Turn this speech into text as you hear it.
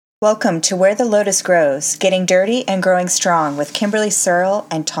Welcome to Where the Lotus Grows, Getting Dirty and Growing Strong with Kimberly Searle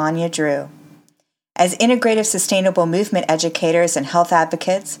and Tanya Drew. As integrative sustainable movement educators and health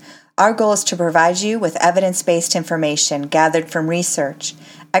advocates, our goal is to provide you with evidence-based information gathered from research,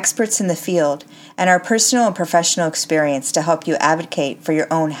 experts in the field, and our personal and professional experience to help you advocate for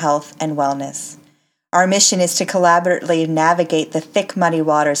your own health and wellness. Our mission is to collaboratively navigate the thick, muddy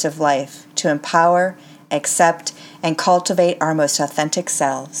waters of life to empower, accept, and cultivate our most authentic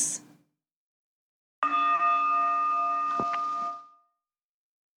selves.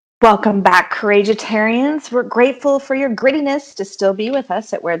 Welcome back, Courageitarians. We're grateful for your grittiness to still be with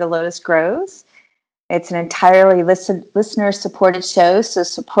us at Where the Lotus Grows. It's an entirely listener-supported show, so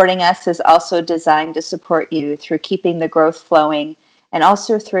supporting us is also designed to support you through keeping the growth flowing and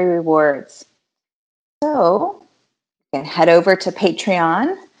also through rewards. So you can head over to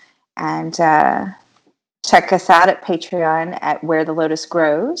Patreon and check us out at Patreon at Where the Lotus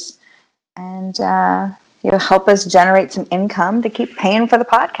Grows, and you'll help us generate some income to keep paying for the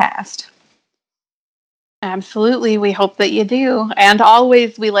podcast. Absolutely. We hope that you do. And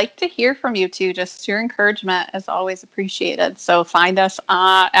always, we like to hear from you too. Just your encouragement is always appreciated. So find us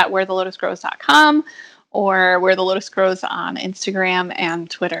at wherethelotusgrows.com or Where the Lotus Grows on Instagram and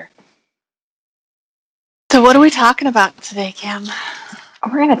Twitter. So what are we talking about today, Kim?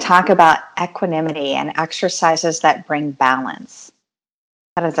 We're going to talk about equanimity and exercises that bring balance.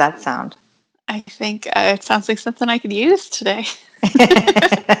 How does that sound? I think it sounds like something I could use today.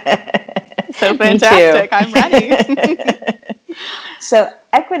 So fantastic. I'm ready. So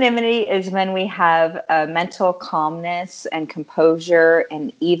equanimity is when we have a mental calmness and composure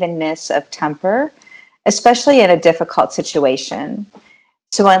and evenness of temper, especially in a difficult situation.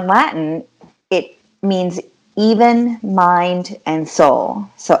 So in Latin, it means even, mind, and soul.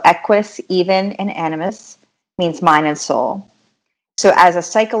 So equus, even, and animus means mind and soul. So as a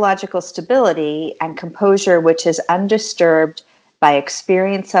psychological stability and composure which is undisturbed by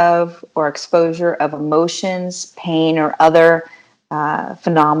experience of or exposure of emotions, pain, or other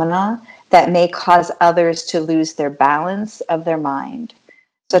phenomena that may cause others to lose their balance of their mind.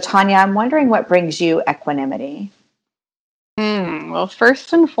 So Tanya, I'm wondering what brings you equanimity? Well,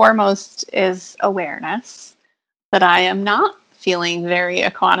 first and foremost is awareness that I am not feeling very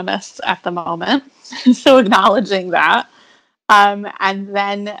equanimous at the moment. So acknowledging that. And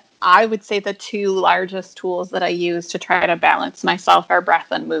then I would say the two largest tools that I use to try to balance myself are breath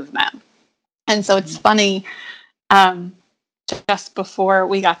and movement. And so it's funny, just before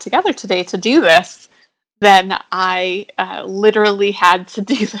we got together today to do this, then I literally had to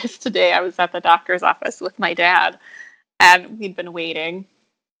do this today. I was at the doctor's office with my dad, and we'd been waiting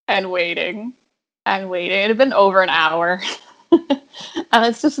and waiting and waiting. It had been over an hour. And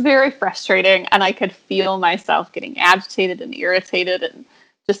it's just very frustrating. And I could feel myself getting agitated and irritated and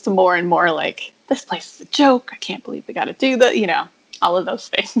just more and more like, this place is a joke. I can't believe we got to do that. All of those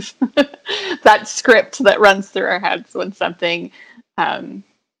things. That script that runs through our heads when something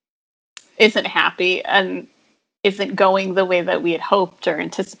isn't happy and isn't going the way that we had hoped or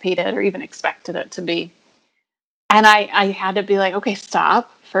anticipated or even expected it to be. And I had to be like, okay,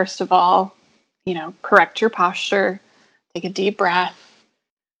 stop. First of all, correct your posture. Take a deep breath.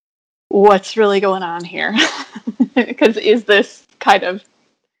 What's really going on here? Because is this kind of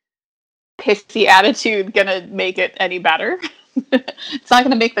pissy attitude going to make it any better? It's not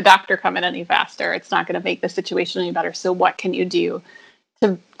going to make the doctor come in any faster. It's not going to make the situation any better. So what can you do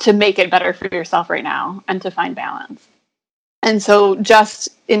to make it better for yourself right now and to find balance? And so just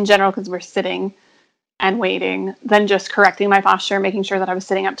in general, because we're sitting and waiting, then just correcting my posture, making sure that I was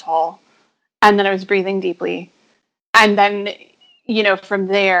sitting up tall, and then I was breathing deeply. And then, from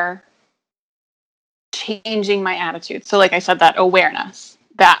there, changing my attitude. So like I said, that awareness,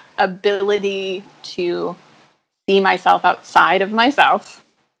 that ability to see myself outside of myself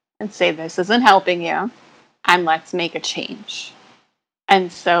and say, this isn't helping you, and let's make a change.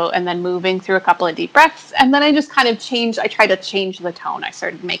 And then moving through a couple of deep breaths. And then I just kind of I tried to change the tone. I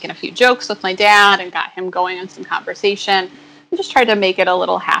started making a few jokes with my dad and got him going on some conversation and just tried to make it a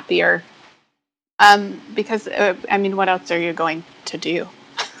little happier. Because, what else are you going to do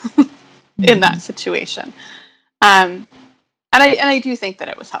in that situation? And I do think that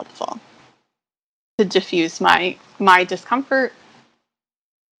it was helpful to diffuse my discomfort,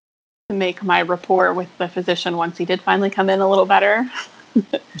 to make my rapport with the physician once he did finally come in a little better.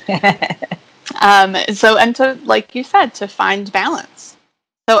 And to, like you said, to find balance.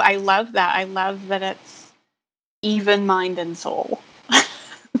 So I love that. I love that it's even mind and soul.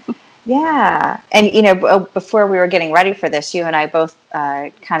 Yeah. And, before we were getting ready for this, you and I both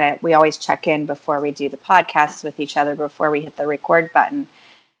we always check in before we do the podcast with each other before we hit the record button.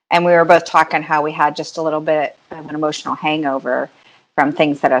 And we were both talking how we had just a little bit of an emotional hangover from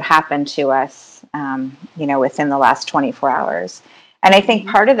things that had happened to us, within the last 24 hours. And I think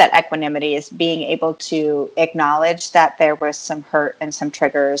part of that equanimity is being able to acknowledge that there was some hurt and some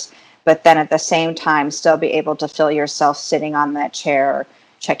triggers, but then at the same time, still be able to feel yourself sitting on that chair,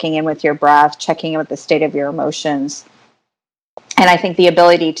 checking in with your breath, checking in with the state of your emotions. And I think the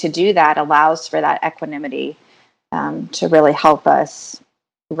ability to do that allows for that equanimity to really help us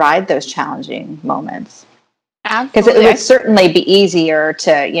ride those challenging moments. Because it would certainly be easier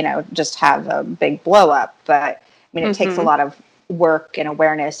to, just have a big blow up. But it takes a lot of work and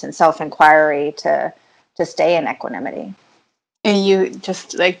awareness and self-inquiry to stay in equanimity. And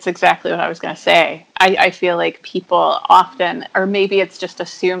it's exactly what I was going to say. I feel like people often, or maybe it's just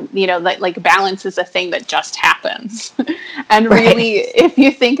assumed, like balance is a thing that just happens. And really, if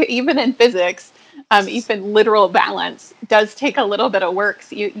you think even in physics, even literal balance does take a little bit of work.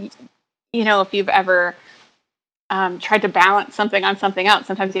 So if you've ever tried to balance something on something else,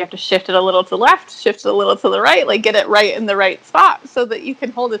 sometimes you have to shift it a little to the left, shift it a little to the right, like get it right in the right spot so that you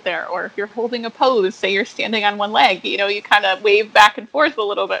can hold it there. Or if you're holding a pose, say you're standing on one leg, you kind of wave back and forth a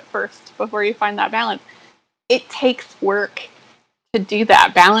little bit first before you find that balance. It takes work to do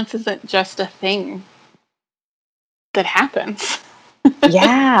that. Balance isn't just a thing that happens.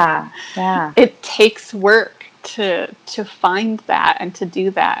 Yeah. It takes work to find that and to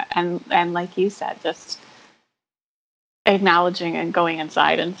do that. And like you said, just acknowledging and going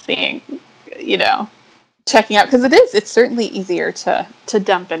inside and seeing, checking out, because it's certainly easier to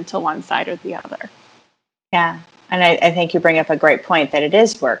dump into one side or the other. Yeah. And I think you bring up a great point that it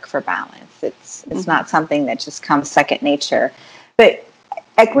is work for balance. It's not something that just comes second nature. But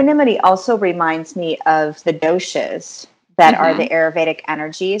equanimity also reminds me of the doshas that are the Ayurvedic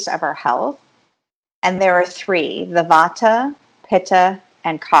energies of our health. And there are three: the Vata, Pitta,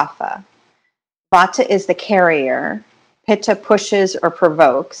 and Kapha. Vata is the carrier, Pitta pushes or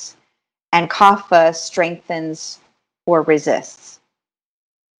provokes, and Kapha strengthens or resists.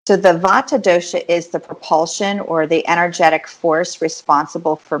 So the Vata dosha is the propulsion or the energetic force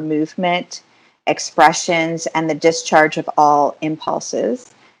responsible for movement, expressions, and the discharge of all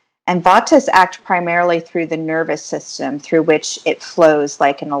impulses. And Vatas act primarily through the nervous system, through which it flows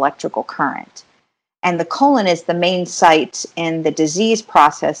like an electrical current. And the colon is the main site in the disease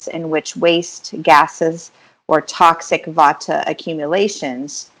process in which waste, gases, or toxic Vata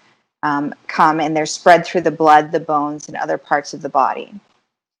accumulations come, and they're spread through the blood, the bones, and other parts of the body.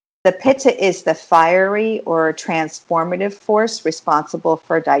 The Pitta is the fiery or transformative force responsible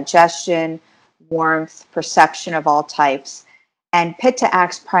for digestion, warmth, perception of all types. And Pitta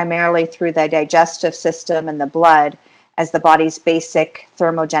acts primarily through the digestive system and the blood as the body's basic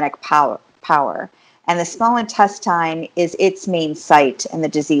thermogenic power. And the small intestine is its main site in the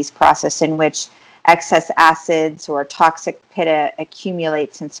disease process, in which excess acids or toxic Pitta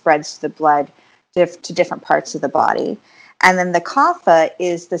accumulates and spreads to the blood to different parts of the body. And then the Kapha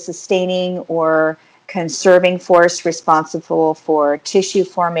is the sustaining or conserving force responsible for tissue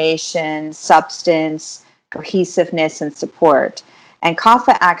formation, substance, cohesiveness, and support. And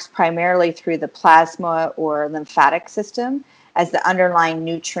Kapha acts primarily through the plasma or lymphatic system as the underlying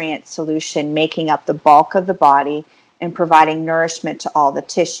nutrient solution, making up the bulk of the body and providing nourishment to all the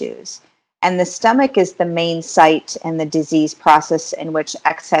tissues. And the stomach is the main site in the disease process in which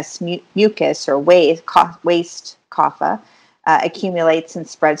excess mucus or waste Kapha accumulates and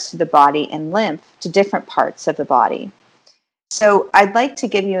spreads to the body, and lymph to different parts of the body. So I'd like to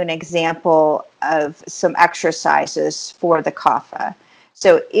give you an example of some exercises for the Kapha.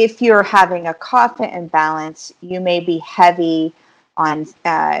 So if you're having a Kapha imbalance, you may be heavy on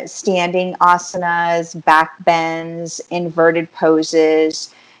standing asanas, back bends, inverted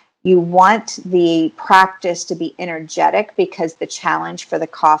poses. You want the practice to be energetic because the challenge for the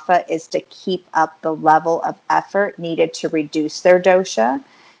Kapha is to keep up the level of effort needed to reduce their dosha.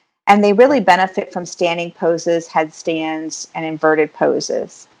 And they really benefit from standing poses, headstands, and inverted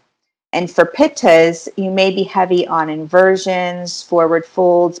poses. And for Pittas, you may be heavy on inversions, forward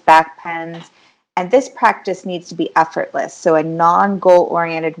folds, back bends. And this practice needs to be effortless. So a non-goal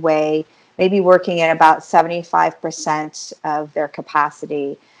oriented way, maybe working at about 75% of their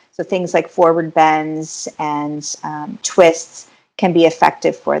capacity. So things like forward bends and twists can be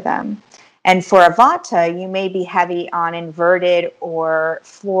effective for them. And for a Vata, you may be heavy on inverted or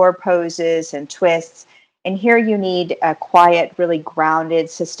floor poses and twists. And here you need a quiet, really grounded,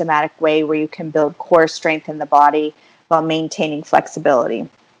 systematic way where you can build core strength in the body while maintaining flexibility. And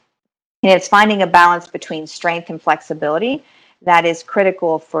it's finding a balance between strength and flexibility that is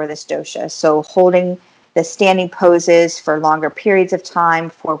critical for this dosha. So holding the standing poses for longer periods of time,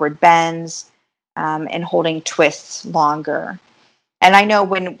 forward bends, and holding twists longer. And I know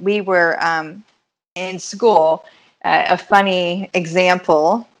when we were in school, a funny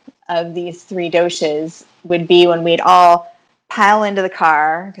example of these three doshas would be when we'd all pile into the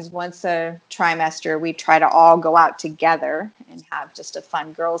car, because once a trimester we'd try to all go out together and have just a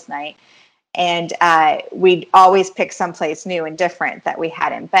fun girls' night. And we'd always pick someplace new and different that we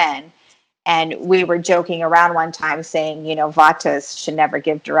hadn't been. And we were joking around one time saying, Vatas should never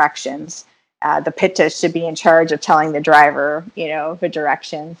give directions. The Pittas should be in charge of telling the driver, the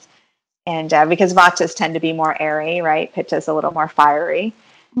directions. And because Vatas tend to be more airy, right? Pitta's a little more fiery.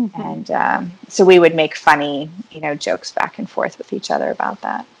 Mm-hmm. And so we would make funny, jokes back and forth with each other about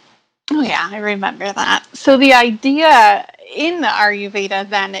that. Oh, yeah, I remember that. So the idea in the Ayurveda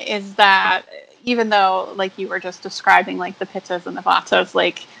then is that even though, like you were just describing, like the Pittas and the Vatas,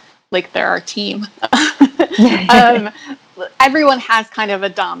 like they're our team, everyone has kind of a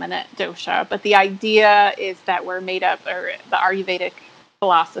dominant dosha, but the idea is that we're made up, or the Ayurvedic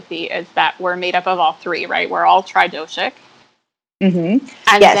philosophy is that we're made up of all three, right? We're all tridoshic. Mm-hmm.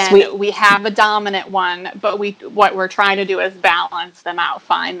 And yes, then we have a dominant one, but what we're trying to do is balance them out,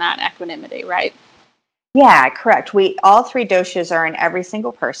 find that equanimity, right? Yeah, correct. All three doshas are in every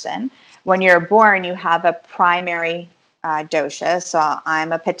single person. When you're born, you have a primary dosha. So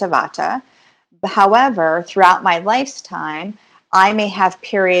I'm a Pitta Vata. However, throughout my lifetime, I may have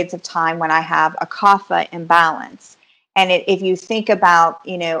periods of time when I have a Kapha imbalance. And if you think about,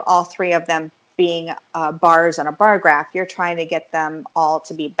 all three of them being bars on a bar graph, you're trying to get them all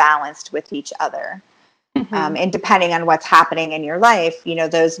to be balanced with each other. Mm-hmm. And depending on what's happening in your life,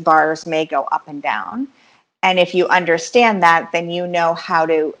 those bars may go up and down. And if you understand that, then you know how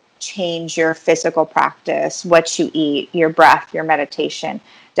to change your physical practice, what you eat, your breath, your meditation,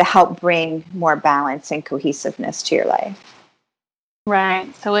 to help bring more balance and cohesiveness to your life.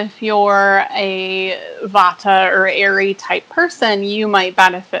 Right. So if you're a Vata or airy type person, you might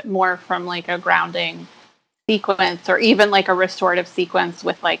benefit more from like a grounding sequence, or even like a restorative sequence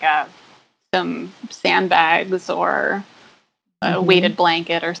with like some sandbags or a weighted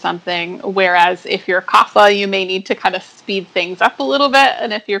blanket or something. Whereas if you're Kapha, you may need to kind of speed things up a little bit.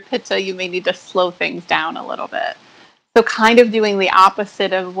 And if you're Pitta, you may need to slow things down a little bit. So kind of doing the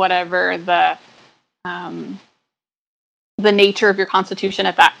opposite of whatever the nature of your constitution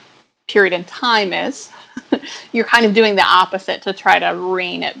at that period in time is. You're kind of doing the opposite to try to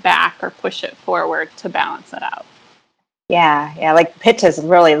rein it back or push it forward to balance it out. Yeah, like Pittas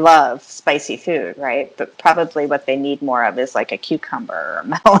really love spicy food, right? But probably what they need more of is like a cucumber or a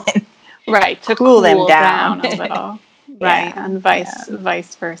melon. Right, to cool them down a little. Right, and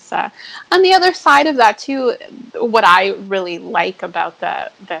vice versa. On the other side of that too, what I really like about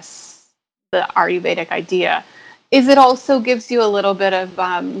the Ayurvedic idea is it also gives you a little bit of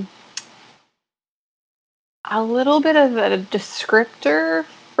a descriptor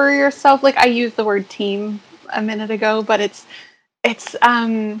for yourself. Like I used the word team a minute ago, but it's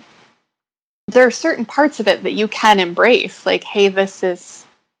there are certain parts of it that you can embrace. Like, hey, this is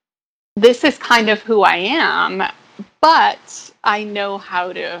kind of who I am, but I know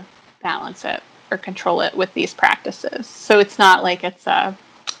how to balance it or control it with these practices. So it's not like it's not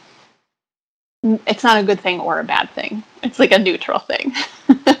a good thing or a bad thing. It's like a neutral thing,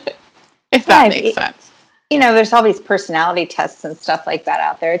 if that makes sense. There's all these personality tests and stuff like that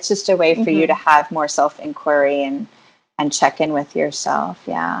out there. It's just a way for you to have more self-inquiry and check in with yourself.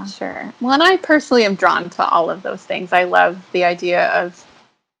 Yeah, sure. Well, and I personally am drawn to all of those things. I love the idea of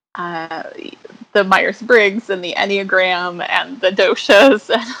the Myers-Briggs and the Enneagram and the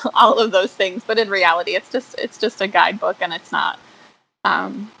doshas and all of those things. But in reality, it's just a guidebook, and it's not.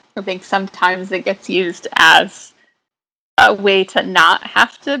 I think sometimes it gets used as a way to not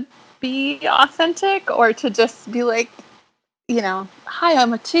have to be authentic, or to just be like, hi,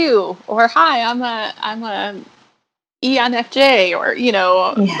 I'm a 2, or hi, I'm a ENFJ, or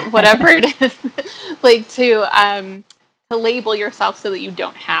whatever it is, like to label yourself so that you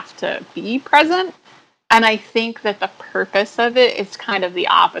don't have to be present. And I think that the purpose of it is kind of the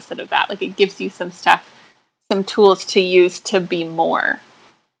opposite of that. Like it gives you some tools to use to be more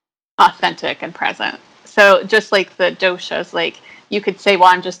authentic and present. So just like the doshas, like you could say, well,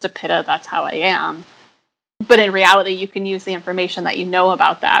 I'm just a Pitta, that's how I am. But in reality, you can use the information that you know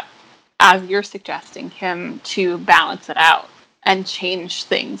about that, as you're suggesting him, to balance it out and change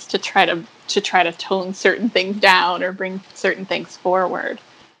things to try to tone certain things down or bring certain things forward.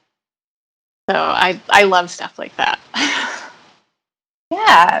 So I love stuff like that.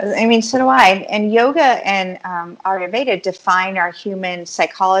 Yeah, I mean, so do I. And yoga and Ayurveda define our human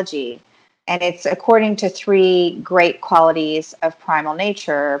psychology And it's according to three great qualities of primal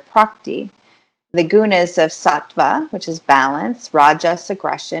nature, Prakriti. The gunas of sattva, which is balance, rajas,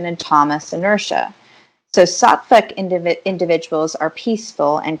 aggression, and tamas, inertia. So sattvic individuals are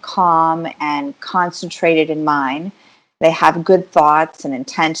peaceful and calm and concentrated in mind. They have good thoughts and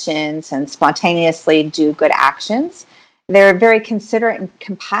intentions and spontaneously do good actions. They're very considerate and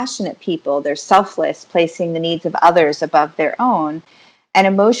compassionate people. They're selfless, placing the needs of others above their own. And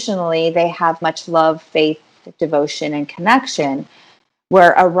emotionally, they have much love, faith, devotion, and connection.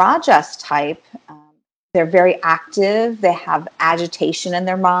 Where a Rajas type, they're very active, they have agitation in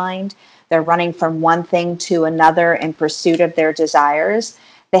their mind, they're running from one thing to another in pursuit of their desires.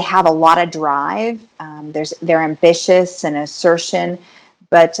 They have a lot of drive, they're ambitious and assertion,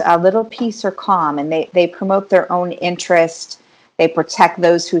 but a little peace or calm, and they promote their own interest, they protect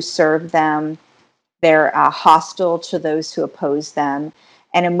those who serve them, they're hostile to those who oppose them.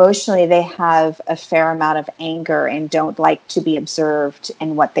 And emotionally, they have a fair amount of anger and don't like to be observed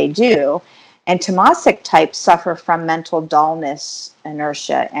in what they do. And tamasic types suffer from mental dullness,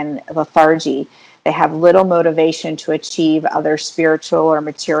 inertia, and lethargy. They have little motivation to achieve other spiritual or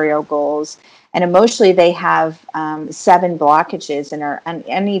material goals. And emotionally, they have 7 blockages and are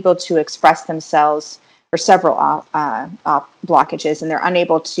unable to express themselves, or several blockages, and they're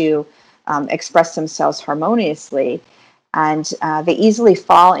unable to express themselves harmoniously. And they easily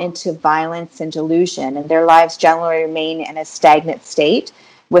fall into violence and delusion, and their lives generally remain in a stagnant state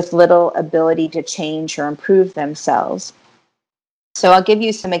with little ability to change or improve themselves. So I'll give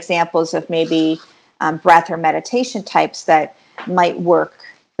you some examples of maybe breath or meditation types that might work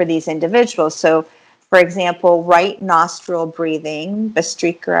for these individuals. So, for example, right nostril breathing,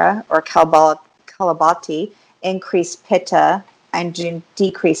 Bhastrika or Kalabati, increase pitta and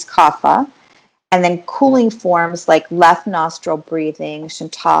decrease kapha. And then cooling forms like left nostril breathing,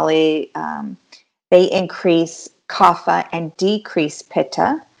 Shantali, they increase kapha and decrease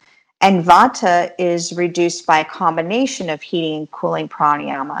pitta. And vata is reduced by a combination of heating and cooling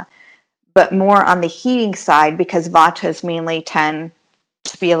pranayama, but more on the heating side because vatas mainly tend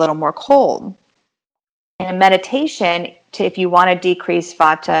to be a little more cold. In meditation, if you want to decrease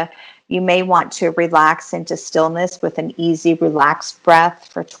vata, you may want to relax into stillness with an easy, relaxed breath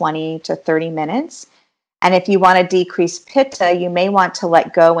for 20 to 30 minutes. And if you want to decrease pitta, you may want to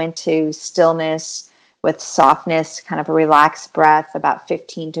let go into stillness with softness, kind of a relaxed breath, about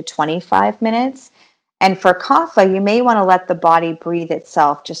 15 to 25 minutes. And for kapha, you may want to let the body breathe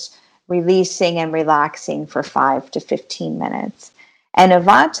itself, just releasing and relaxing for 5 to 15 minutes. And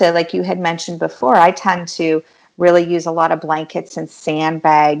vata, like you had mentioned before, I tend to really use a lot of blankets and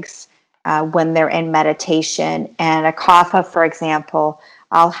sandbags when they're in meditation. And a kapha, for example,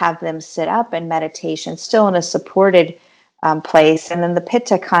 I'll have them sit up in meditation, still in a supported place. And then the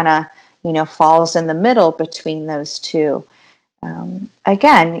pitta kind of, falls in the middle between those two.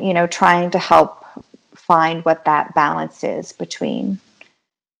 Again, trying to help find what that balance is between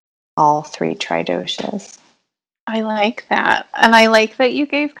all 3 tridoshas. I like that. And I like that you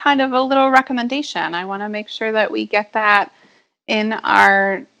gave kind of a little recommendation. I want to make sure that we get that in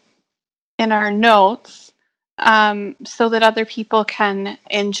our notes so that other people can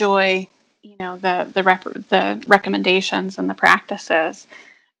enjoy, the recommendations and the practices.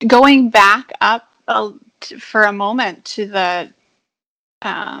 Going back up for a moment to the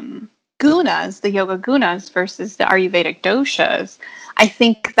gunas, the yoga gunas versus the Ayurvedic doshas, I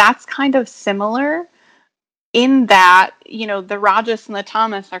think that's kind of similar in that, the rajas and the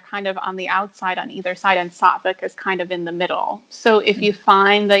tamas are kind of on the outside on either side, and sattvic is kind of in the middle. So if you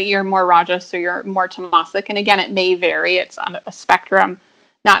find that you're more rajas or you're more tamasic, and again, it may vary, it's on a spectrum,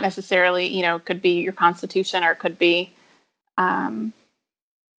 not necessarily, it could be your constitution, or it could be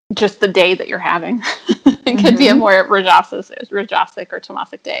just the day that you're having. It could be a more rajasic or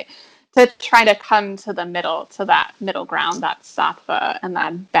tamasic day. To try to come to the middle, to that middle ground, that sattva and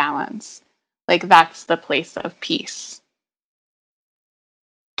that balance. Like that's the place of peace.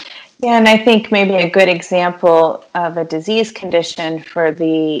 Yeah, and I think maybe a good example of a disease condition for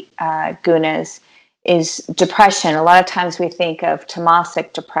the gunas is depression. A lot of times we think of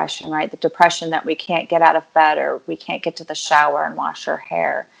tamasic depression, right? The depression that we can't get out of bed or we can't get to the shower and wash our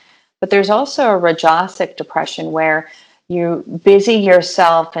hair. But there's also a rajasic depression where you busy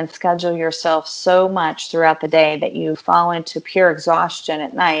yourself and schedule yourself so much throughout the day that you fall into pure exhaustion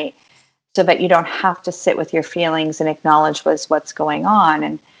at night, so that you don't have to sit with your feelings and acknowledge what's going on.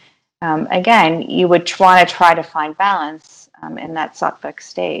 And again, you would want to try to find balance in that sattvic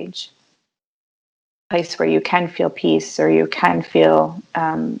stage, place where you can feel peace, or you can feel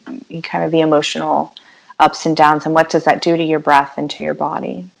kind of the emotional ups and downs, and what does that do to your breath and to your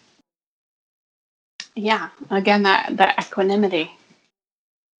body. Yeah. Again, that equanimity.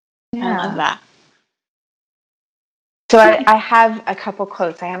 Yeah. I love that. So I have a couple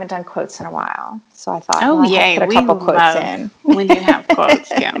quotes. I haven't done quotes in a while. So I thought, Oh, I have yay. to put a We couple quotes love in. when you have quotes,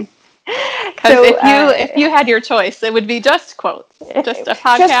 Kim. Because So if you had your choice, it would be just quotes. Just a just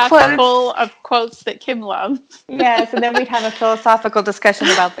podcast quotes. full of quotes that Kim loves. Yes, and then we'd have a philosophical discussion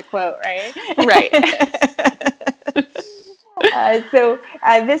about the quote, right? Right.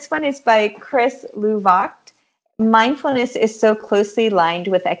 This one is by Chris Luvocht. Mindfulness is so closely lined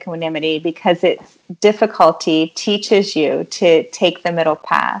with equanimity because its difficulty teaches you to take the middle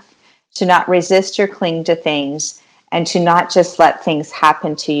path, to not resist or cling to things, and to not just let things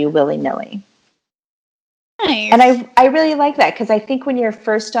happen to you willy-nilly. Nice. And I really like that because I think when you're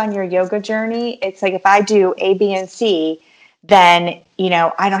first on your yoga journey, it's like if I do A, B, and C, then,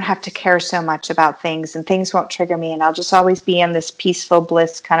 I don't have to care so much about things and things won't trigger me and I'll just always be in this peaceful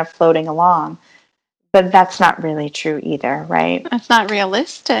bliss kind of floating along. But that's not really true either, right? It's not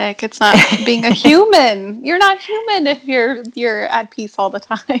realistic. It's not being a human. You're not human if you're at peace all the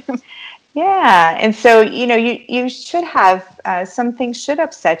time. Yeah. And so, you should have some things should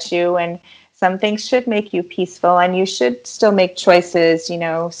upset you and some things should make you peaceful and you should still make choices,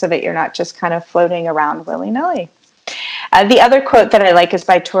 so that you're not just kind of floating around willy-nilly. The other quote that I like is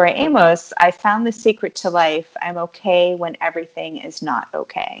by Tori Amos. I found the secret to life. I'm okay when everything is not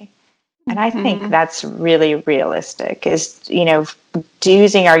okay. And I think that's really realistic is,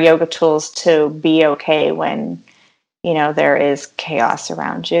 using our yoga tools to be okay when, there is chaos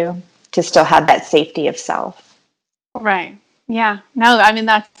around you, to still have that safety of self. Right. Yeah. No, I mean,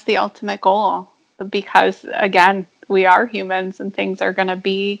 that's the ultimate goal because, again, we are humans and things are going to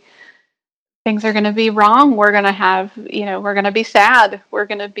be wrong. We're going to have, we're going to be sad. We're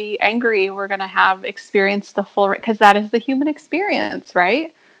going to be angry. We're going to have experienced the full, because that is the human experience,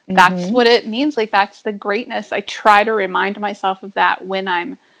 right? Mm-hmm. That's what it means. Like, that's the greatness. I try to remind myself of that when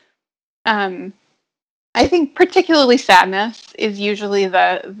I'm, I think particularly sadness is usually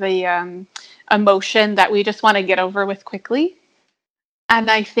the emotion that we just want to get over with quickly. And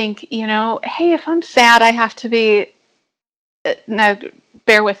I think, hey, if I'm sad, I have to be, now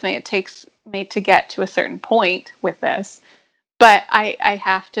bear with me, it takes me to get to a certain point with this, but I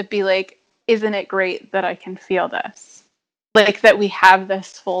have to be like, isn't it great that I can feel this? Like that we have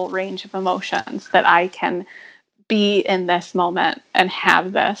this full range of emotions, that I can be in this moment and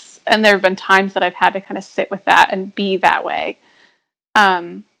have this. And there have been times that I've had to kind of sit with that and be that way.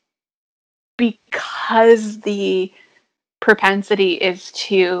 Because the propensity is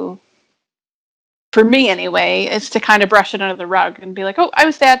to, for me anyway, is to kind of brush it under the rug and be like, oh, I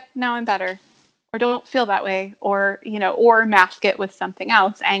was sad, now I'm better. Or don't feel that way. Or, or mask it with something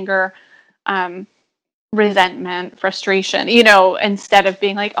else, anger, resentment, frustration, instead of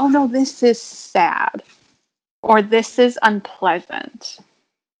being like, oh no, this is sad. Or this is unpleasant.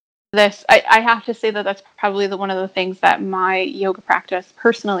 I have to say that that's probably one of the things that my yoga practice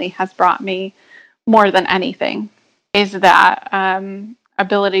personally has brought me more than anything, is that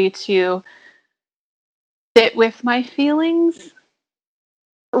ability to sit with my feelings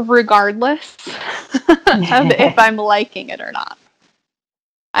regardless of if I'm liking it or not.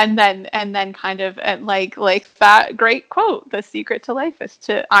 And then kind of like that great quote, the secret to life is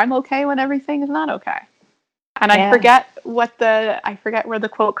I'm okay when everything is not okay. And I forget where the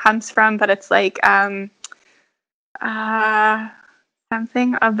quote comes from, but it's like something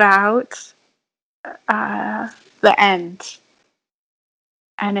about the end.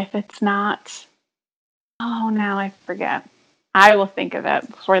 And if it's not, oh, now I forget. I will think of it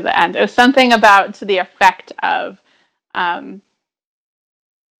before the end. It was something about to the effect of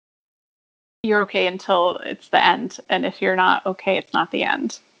you're okay until it's the end. And if you're not okay, it's not the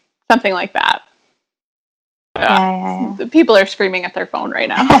end. Something like that. Yeah. People are screaming at their phone right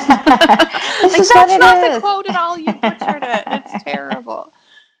now. That's not the quote at all. You butchered it. It's terrible.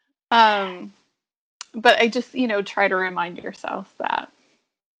 But I just, try to remind yourself that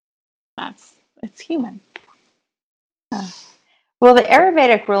it's human. Well, the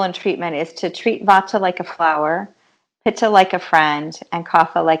Ayurvedic rule in treatment is to treat Vata like a flower, Pitta like a friend, and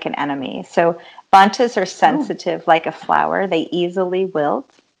Kapha like an enemy. So Vatas are sensitive like a flower. They easily wilt.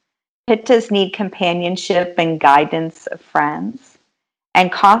 Pittas need companionship and guidance of friends.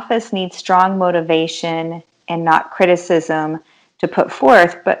 And Kaphas need strong motivation and not criticism to put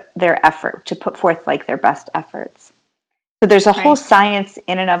forth, but their effort, to put forth like their best efforts. So there's a whole science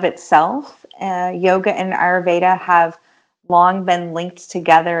in and of itself. Yoga and Ayurveda have long been linked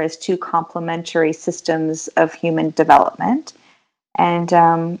together as two complementary systems of human development. And,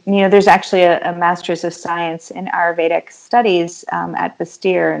 there's actually a Master's of Science in Ayurvedic Studies at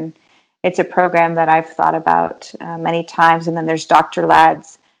Bastir, and It's a program that I've thought about many times. And then there's Dr.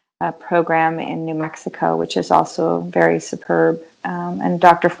 Ladd's program in New Mexico, which is also very superb, and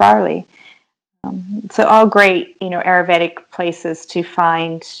Dr. Farley. So all great, Ayurvedic places to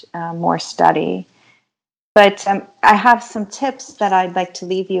find more study. But I have some tips that I'd like to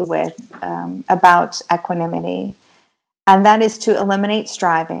leave you with about equanimity. And that is to eliminate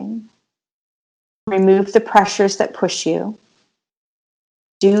striving, remove the pressures that push you,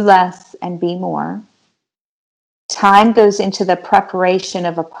 do less and be more. Time goes into the preparation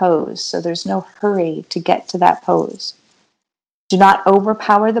of a pose, so there's no hurry to get to that pose. Do not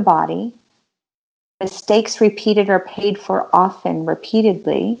overpower the body. Mistakes repeated are paid for often,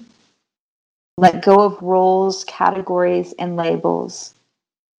 repeatedly. Let go of roles, categories, and labels.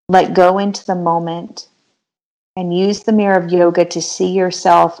 Let go into the moment and use the mirror of yoga to see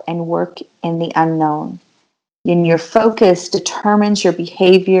yourself and work in the unknown. And your focus determines your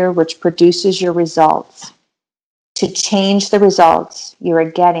behavior, which produces your results. To change the results you are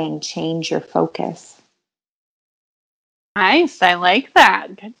getting, change your focus. Nice. I like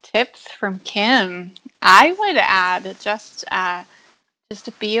that. Good tips from Kim. I would add just to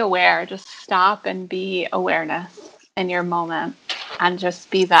be aware, just stop and be awareness in your moment and just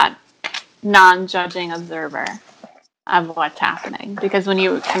be that non-judging observer of what's happening. Because when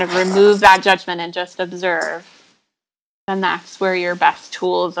you kind of remove that judgment and just observe, then that's where your best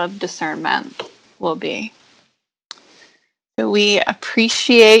tools of discernment will be. So we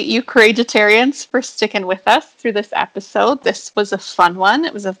appreciate you, Courageitarians, for sticking with us through this episode. This was a fun one.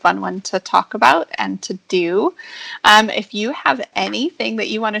 It was a fun one to talk about and to do. If you have anything that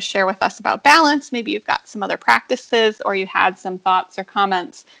you want to share with us about balance, maybe you've got some other practices or you had some thoughts or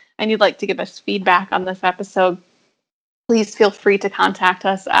comments and you'd like to give us feedback on this episode, please feel free to contact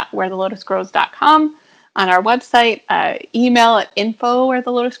us at wherethelotusgrows.com, on our website, email at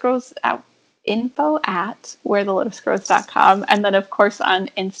info@wherethelotusgrows.com, and then of course on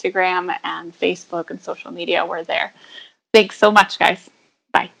Instagram and Facebook and social media, we're there. Thanks so much, guys.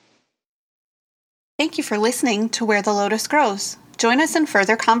 Bye. Thank you for listening to Where the Lotus Grows. Join us in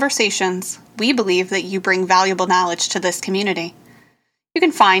further conversations. We believe that you bring valuable knowledge to this community. You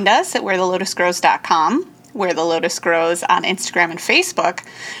can find us at wherethelotusgrows.com, Where the Lotus Grows on Instagram and Facebook,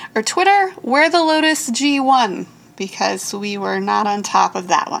 or Twitter, Where the Lotus G1, because we were not on top of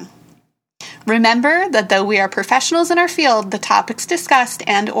that one. Remember that though we are professionals in our field, the topics discussed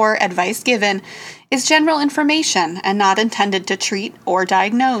and or advice given is general information and not intended to treat or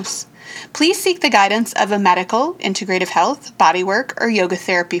diagnose. Please seek the guidance of a medical, integrative health, bodywork, or yoga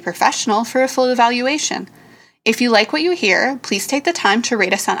therapy professional for a full evaluation. If you like what you hear, please take the time to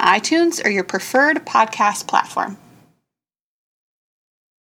rate us on iTunes or your preferred podcast platform.